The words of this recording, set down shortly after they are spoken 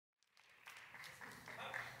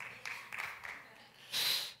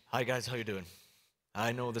Hi guys, how you doing?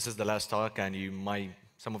 I know this is the last talk, and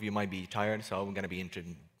some of you might be tired, so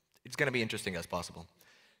it's gonna be interesting as possible.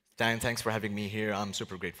 Dan, thanks for having me here. I'm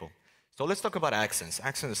super grateful. So let's talk about accents.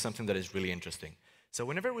 Accent is something that is really interesting. So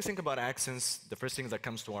whenever we think about accents, the first thing that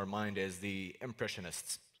comes to our mind is the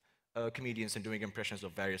impressionists, comedians and doing impressions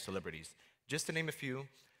of various celebrities. Just to name a few,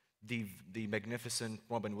 the magnificent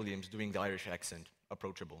Robin Williams doing the Irish accent,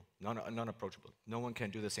 approachable, non-approachable. No one can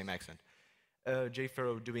do the same accent. Jay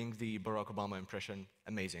Farrow doing the Barack Obama impression,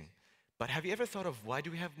 amazing. But have you ever thought of why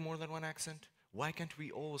do we have more than one accent? Why can't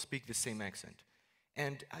we all speak the same accent?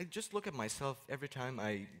 And I just look at myself every time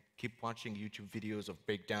I keep watching YouTube videos of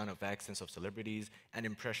breakdown of accents of celebrities and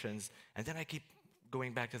impressions, and then I keep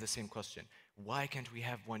going back to the same question. Why can't we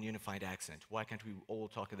have one unified accent? Why can't we all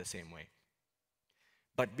talk in the same way?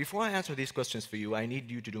 But before I answer these questions for you, I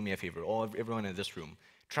need you to do me a favor, everyone in this room.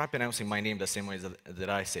 Try pronouncing my name the same way that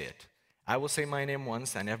I say it. I will say my name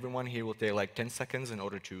once, and everyone here will take like 10 seconds in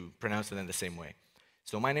order to pronounce it in the same way.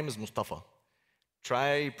 So my name is Moustafa.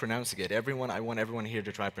 Try pronouncing it. I want everyone here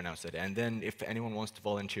to try pronounce it. And then if anyone wants to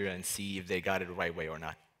volunteer and see if they got it the right way or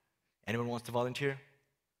not. Anyone wants to volunteer?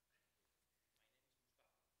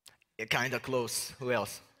 Kind of close. Who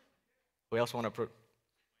else? Who else want to?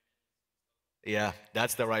 Yeah,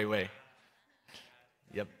 that's the right way.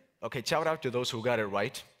 Yep. Okay, shout out to those who got it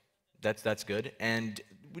right. That's good. And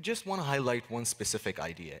we just want to highlight one specific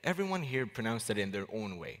idea. Everyone here pronounced it in their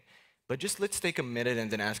own way. But just let's take a minute and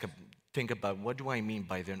then think about what do I mean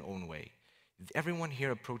by their own way? Everyone here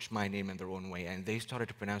approached my name in their own way, and they started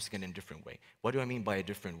to pronounce it in a different way. What do I mean by a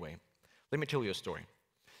different way? Let me tell you a story.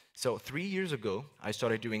 So 3 years ago, I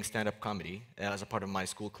started doing stand-up comedy as a part of my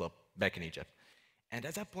school club back in Egypt. And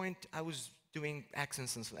at that point, I was doing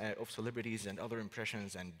accents of celebrities and other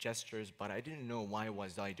impressions and gestures, but I didn't know why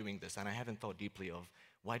was I doing this, and I haven't thought deeply of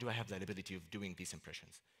why do I have that ability of doing these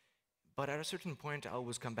impressions. But at a certain point, I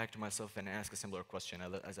always come back to myself and ask a similar question,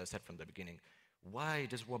 as I said from the beginning.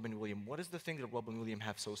 What is the thing that Robin Williams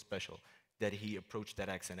have so special that he approached that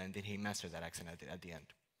accent and then he mastered that accent at the end?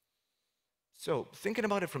 So thinking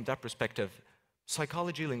about it from that perspective,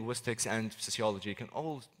 psychology, linguistics, and sociology can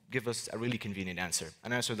all give us a really convenient answer,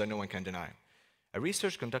 an answer that no one can deny. A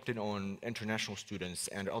research conducted on international students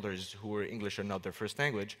and others who were English are not their first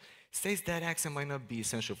language states that accent might not be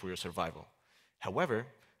essential for your survival. However,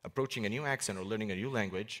 approaching a new accent or learning a new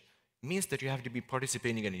language means that you have to be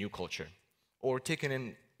participating in a new culture or taking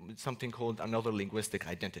in something called another linguistic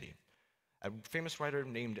identity. A famous writer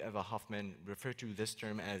named Eva Hoffman referred to this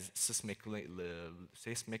term as seismic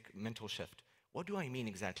mental shift. What do I mean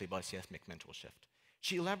exactly by seismic mental shift?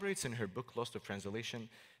 She elaborates in her book, Lost of Translation,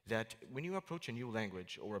 that when you approach a new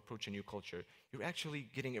language or approach a new culture, you're actually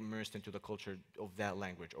getting immersed into the culture of that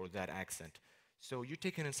language or that accent. So you're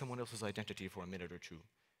taking in someone else's identity for a minute or two.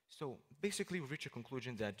 So basically, we reach a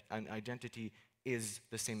conclusion that an identity is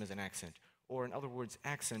the same as an accent, or in other words,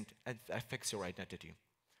 accent affects your identity.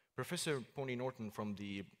 Professor Pony Norton from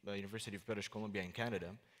the University of British Columbia in Canada,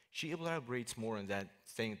 she elaborates more on that,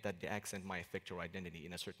 saying that the accent might affect your identity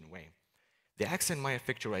in a certain way. The accent might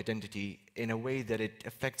affect your identity in a way that it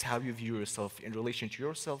affects how you view yourself in relation to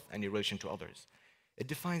yourself and in relation to others. It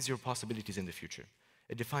defines your possibilities in the future.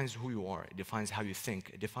 It defines who you are. It defines how you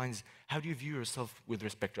think. It defines how do you view yourself with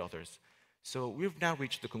respect to others. So we've now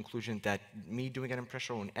reached the conclusion that me doing an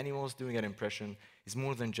impression or anyone else doing an impression is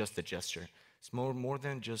more than just a gesture. It's more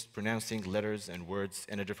than just pronouncing letters and words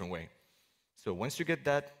in a different way. So once you get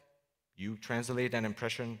that, you translate an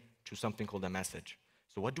impression to something called a message.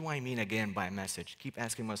 So what do I mean again by a message? Keep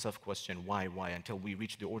asking myself question, why, until we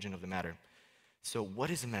reach the origin of the matter. So what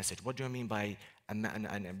is a message? What do I mean by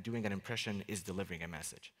doing an impression is delivering a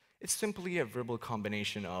message? It's simply a verbal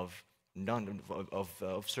combination of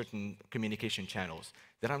certain communication channels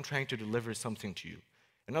that I'm trying to deliver something to you.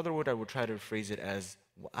 In other words, I would try to phrase it as,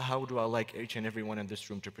 how do I like each and everyone in this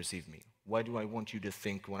room to perceive me? Why do I want you to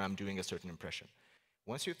think when I'm doing a certain impression?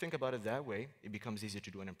 Once you think about it that way, it becomes easier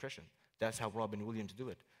to do an impression. That's how Robin Williams do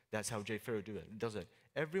it. That's how Jay Farrow does it.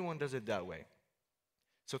 Everyone does it that way.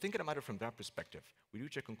 So thinking about it from that perspective, we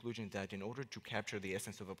reach a conclusion that in order to capture the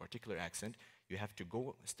essence of a particular accent, you have to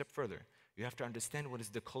go a step further. You have to understand what is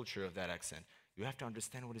the culture of that accent. You have to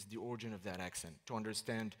understand what is the origin of that accent to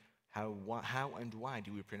understand how and why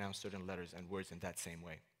do we pronounce certain letters and words in that same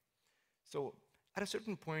way. So at a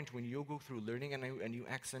certain point, when you go through learning a new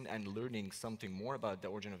accent and learning something more about the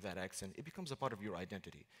origin of that accent, it becomes a part of your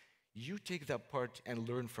identity. You take that part and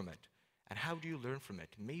learn from it. And how do you learn from it?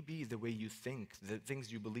 Maybe the way you think, the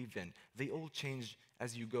things you believe in, they all change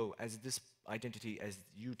as you go, as this identity, as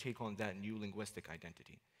you take on that new linguistic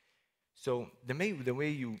identity. So the way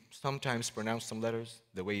you sometimes pronounce some letters,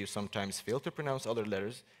 the way you sometimes fail to pronounce other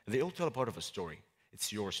letters, they all tell a part of a story.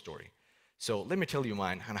 It's your story. So let me tell you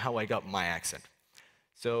mine and how I got my accent.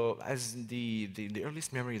 So as the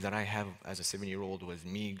earliest memory that I have as a 7-year-old was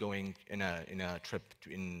me going in a trip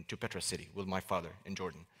to Petra City with my father in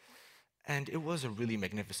Jordan. And it was a really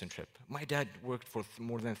magnificent trip. My dad worked for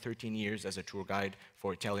more than 13 years as a tour guide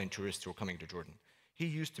for Italian tourists who were coming to Jordan. He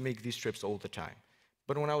used to make these trips all the time.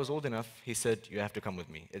 But when I was old enough, he said, "You have to come with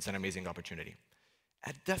me. It's an amazing opportunity."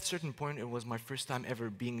 At that certain point, it was my first time ever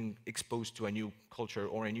being exposed to a new culture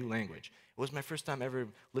or a new language. It was my first time ever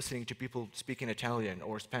listening to people speaking Italian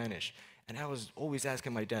or Spanish. And I was always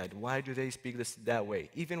asking my dad, why do they speak this that way?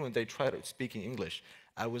 Even when they tried speaking English,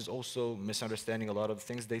 I was also misunderstanding a lot of the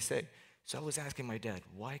things they say. So I was asking my dad,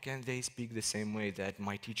 why can't they speak the same way that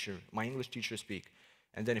my English teacher speak?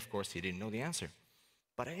 And then, of course, he didn't know the answer.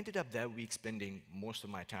 But I ended up that week spending most of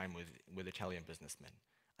my time with Italian businessmen.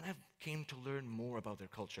 And I came to learn more about their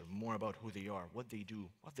culture, more about who they are, what they do,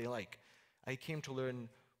 what they like. I came to learn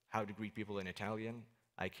how to greet people in Italian.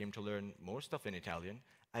 I came to learn more stuff in Italian.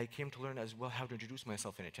 I came to learn as well how to introduce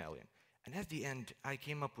myself in Italian. And at the end, I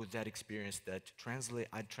came up with that experience that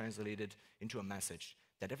I translated into a message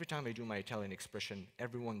that every time I do my Italian expression,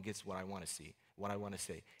 everyone gets what I want to see, what I want to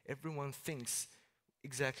say. Everyone thinks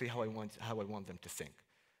exactly how I want them to think.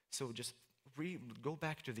 So just go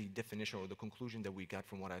back to the definition or the conclusion that we got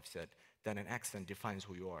from what I've said, that an accent defines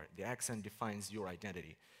who you are. The accent defines your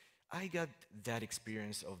identity. I got that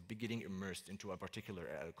experience of getting immersed into a particular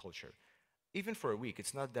culture. Even for a week,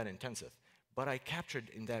 it's not that intensive, but I captured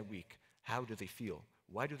in that week, how do they feel?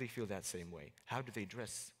 Why do they feel that same way? How do they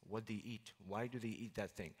dress? What they eat? Why do they eat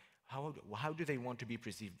that thing? How do they want to be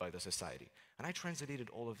perceived by the society? And I translated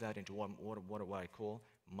all of that into what I call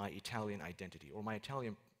my Italian identity, or my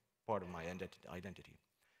Italian part of my identity.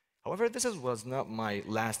 However, was not my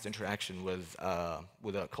last interaction with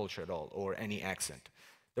a culture at all, or any accent.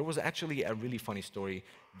 There was actually a really funny story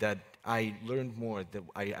that I learned more, that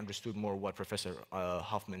I understood more what Professor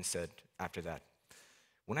Hoffman said after that.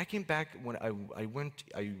 When I came back, when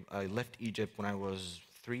I left Egypt when I was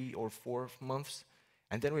 3 or 4 months,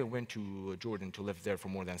 and then we went to Jordan to live there for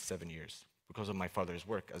more than 7 years because of my father's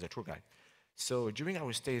work as a tour guide. So during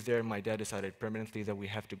our stay there, my dad decided permanently that we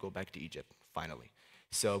have to go back to Egypt, finally.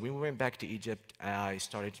 So we went back to Egypt.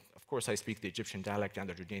 Of course, I speak the Egyptian dialect and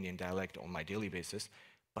the Jordanian dialect on my daily basis,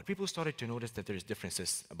 but people started to notice that there's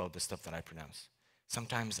differences about the stuff that I pronounce.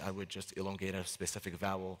 Sometimes I would just elongate a specific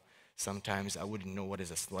vowel. Sometimes I wouldn't know what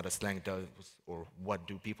a slang does or what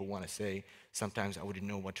do people want to say. Sometimes I wouldn't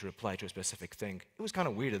know what to reply to a specific thing. It was kind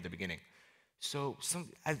of weird at the beginning. So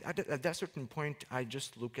at that certain point, I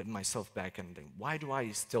just look at myself back and think, why do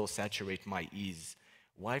I still saturate my E's?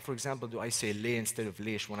 Why, for example, do I say le instead of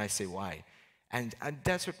leish when I say why? And at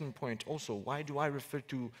that certain point also, why do I refer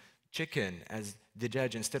to chicken as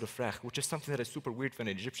dijaj instead of frakh, which is something that is super weird for an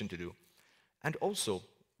Egyptian to do? And also,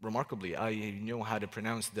 remarkably, I know how to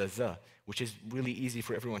pronounce the, which is really easy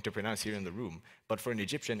for everyone to pronounce here in the room. But for an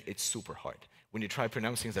Egyptian, it's super hard. When you try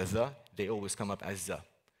pronouncing the, they always come up as the.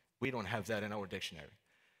 We don't have that in our dictionary.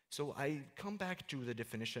 So I come back to the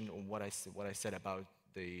definition of what I said about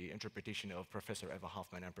the interpretation of Professor Eva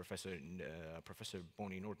Hoffman and Professor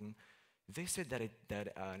Bonnie Norton. They said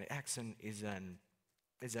that an accent is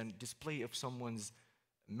a display of someone's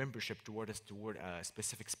membership toward a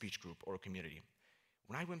specific speech group or community.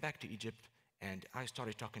 When I went back to Egypt and I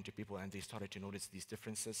started talking to people and they started to notice these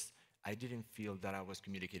differences, I didn't feel that I was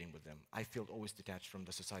communicating with them. I felt always detached from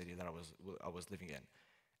the society that I was living in.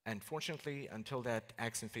 And fortunately, until that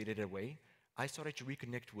accent faded away, I started to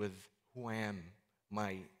reconnect with who I am,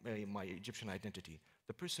 my Egyptian identity,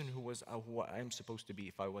 the person who I am supposed to be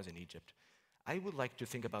if I was in Egypt. I would like to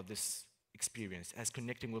think about this experience as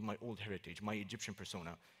connecting with my old heritage, my Egyptian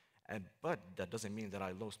persona. But that doesn't mean that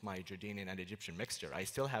I lost my Jordanian and Egyptian mixture. I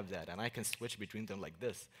still have that, and I can switch between them like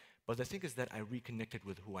this. But the thing is that I reconnected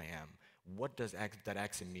with who I am. What does that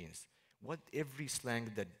accent means? What every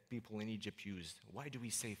slang that people in Egypt use, why do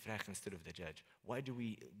we say frakh instead of dajaj? Why do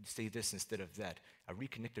we say this instead of that? I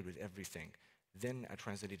reconnected with everything. Then I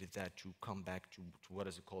translated that to come back to what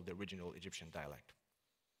is called the original Egyptian dialect.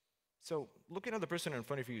 So looking at the person in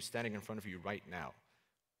front of you, standing in front of you right now,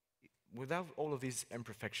 without all of these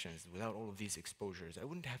imperfections, without all of these exposures, I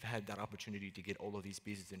wouldn't have had that opportunity to get all of these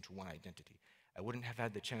pieces into one identity. I wouldn't have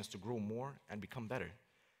had the chance to grow more and become better.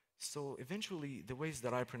 So eventually, the ways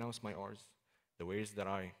that I pronounce my R's, the ways that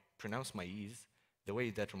I pronounce my E's, the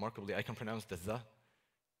way that remarkably I can pronounce the,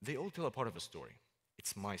 they all tell a part of a story.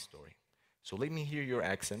 It's my story. So let me hear your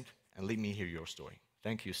accent and let me hear your story.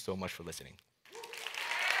 Thank you so much for listening.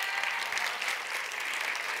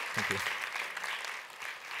 Thank you.